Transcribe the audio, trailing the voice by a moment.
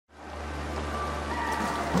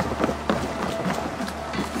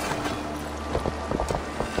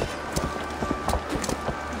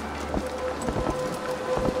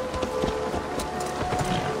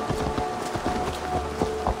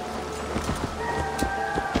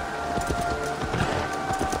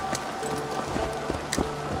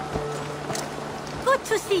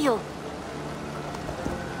see you.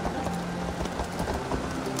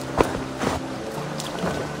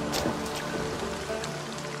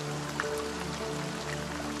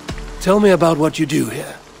 Tell me about what you do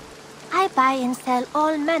here. I buy and sell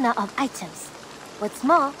all manner of items. What's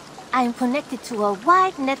more, I am connected to a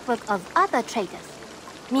wide network of other traders,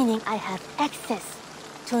 meaning I have access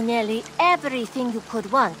to nearly everything you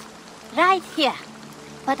could want, right here.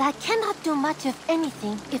 But I cannot do much of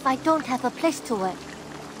anything if I don't have a place to work.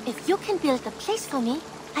 If you can build a place for me,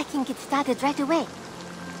 I can get started right away.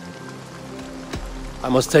 I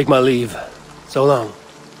must take my leave. So long.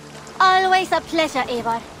 Always a pleasure,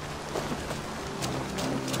 Eivor.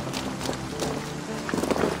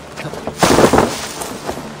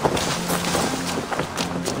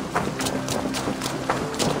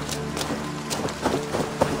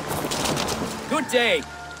 Good day.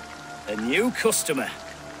 A new customer.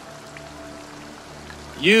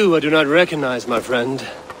 You I do not recognize, my friend.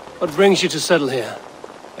 What brings you to settle here?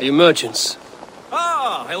 Are you merchants?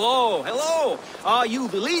 Ah, hello, hello. Are you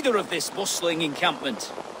the leader of this bustling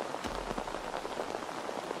encampment?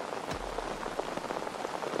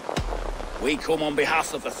 We come on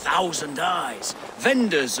behalf of 1,000 Eyes,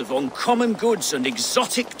 vendors of uncommon goods and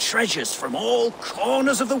exotic treasures from all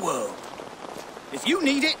corners of the world. If you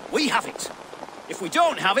need it, we have it. If we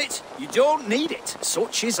don't have it, you don't need it.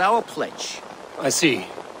 Such is our pledge. I see.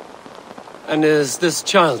 And is this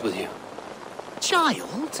child with you?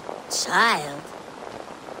 Child? Child?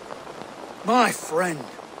 My friend,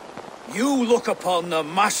 you look upon the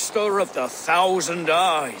master of the 1,000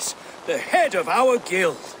 Eyes, the head of our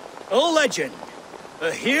guild, a legend,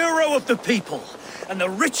 a hero of the people, and the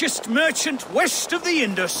richest merchant west of the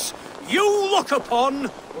Indus. You look upon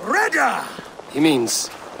Reda! He means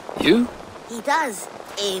you? He does,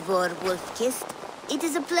 Eivor Wolf-Kissed. It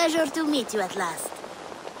is a pleasure to meet you at last.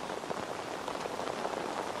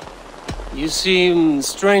 You seem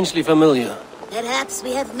strangely familiar. Perhaps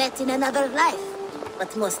we have met in another life,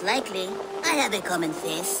 but most likely, I have a common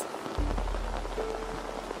face.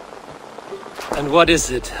 And what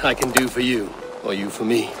is it I can do for you, or you for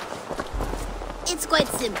me? It's quite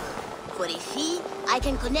simple. For a fee, I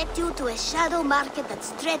can connect you to a shadow market that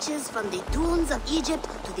stretches from the dunes of Egypt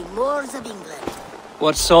to the moors of England.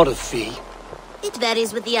 What sort of fee? It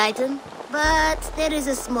varies with the item, but there is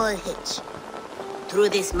a small hitch. Through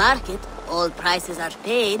this market, all prices are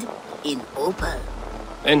paid in opal.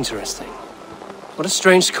 Interesting. What a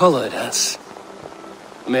strange color it has.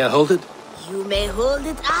 May I hold it? You may hold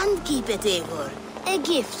it and keep it, Eivor. A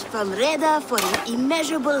gift from Reda for your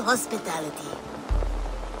immeasurable hospitality.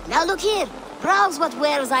 Now look here. Browse what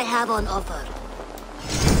wares I have on offer.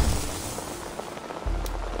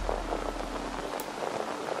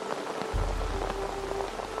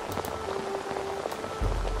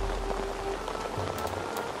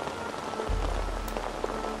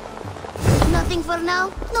 Nothing for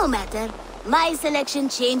now? No matter. My selection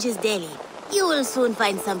changes daily. You will soon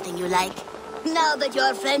find something you like. Now that you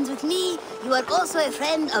are friends with me, you are also a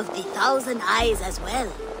friend of the 1,000 Eyes as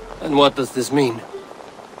well. And what does this mean?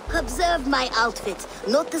 Observe my outfit,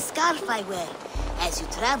 note the scarf I wear. As you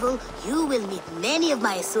travel, you will meet many of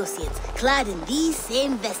my associates, clad in these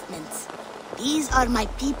same vestments. These are my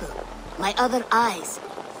people, my other eyes.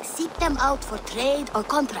 Seek them out for trade or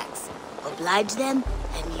contracts. Oblige them,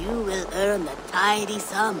 and you will earn a tidy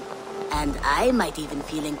sum. And I might even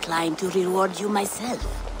feel inclined to reward you myself.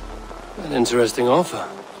 An interesting offer.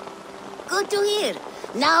 Good to hear.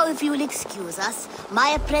 Now, if you will excuse us, my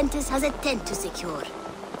apprentice has a tent to secure.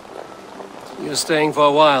 You're staying for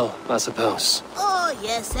a while, I suppose. Oh,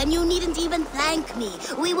 yes, and you needn't even thank me.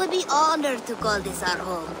 We would be honored to call this our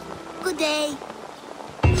home. Good day.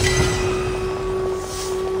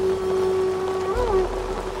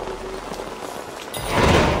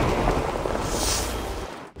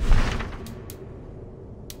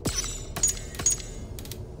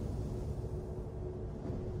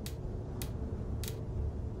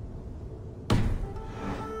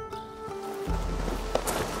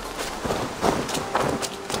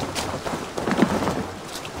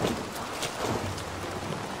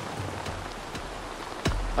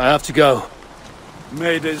 I have to go.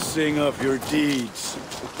 May they sing of your deeds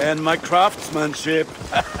and my craftsmanship.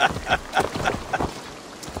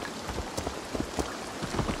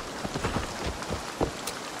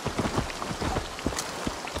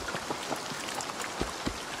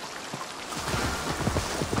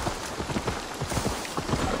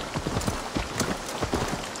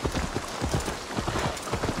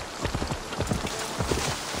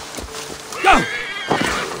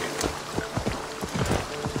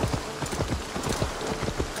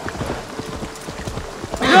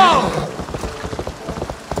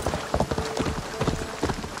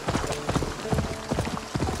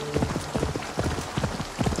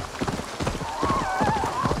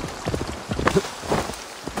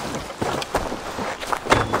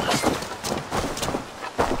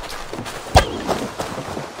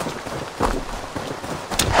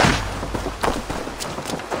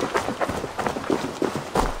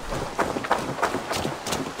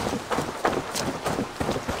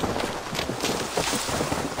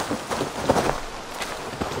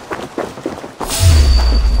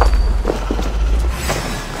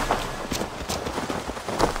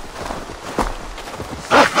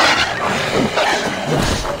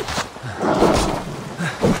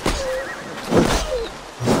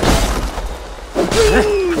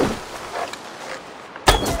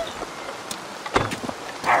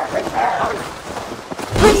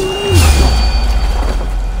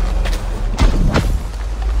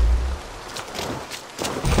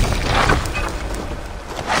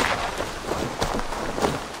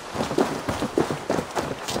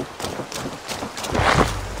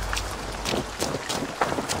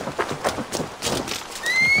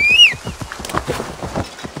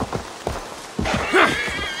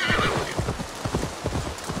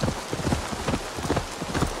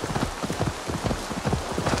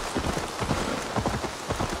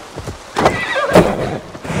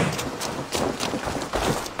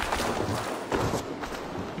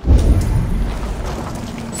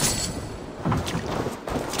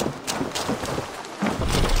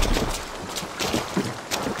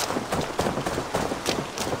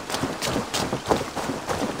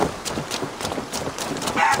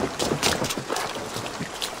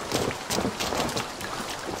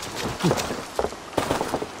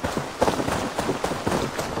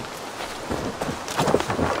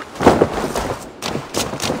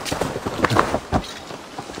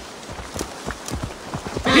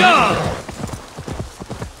 Go!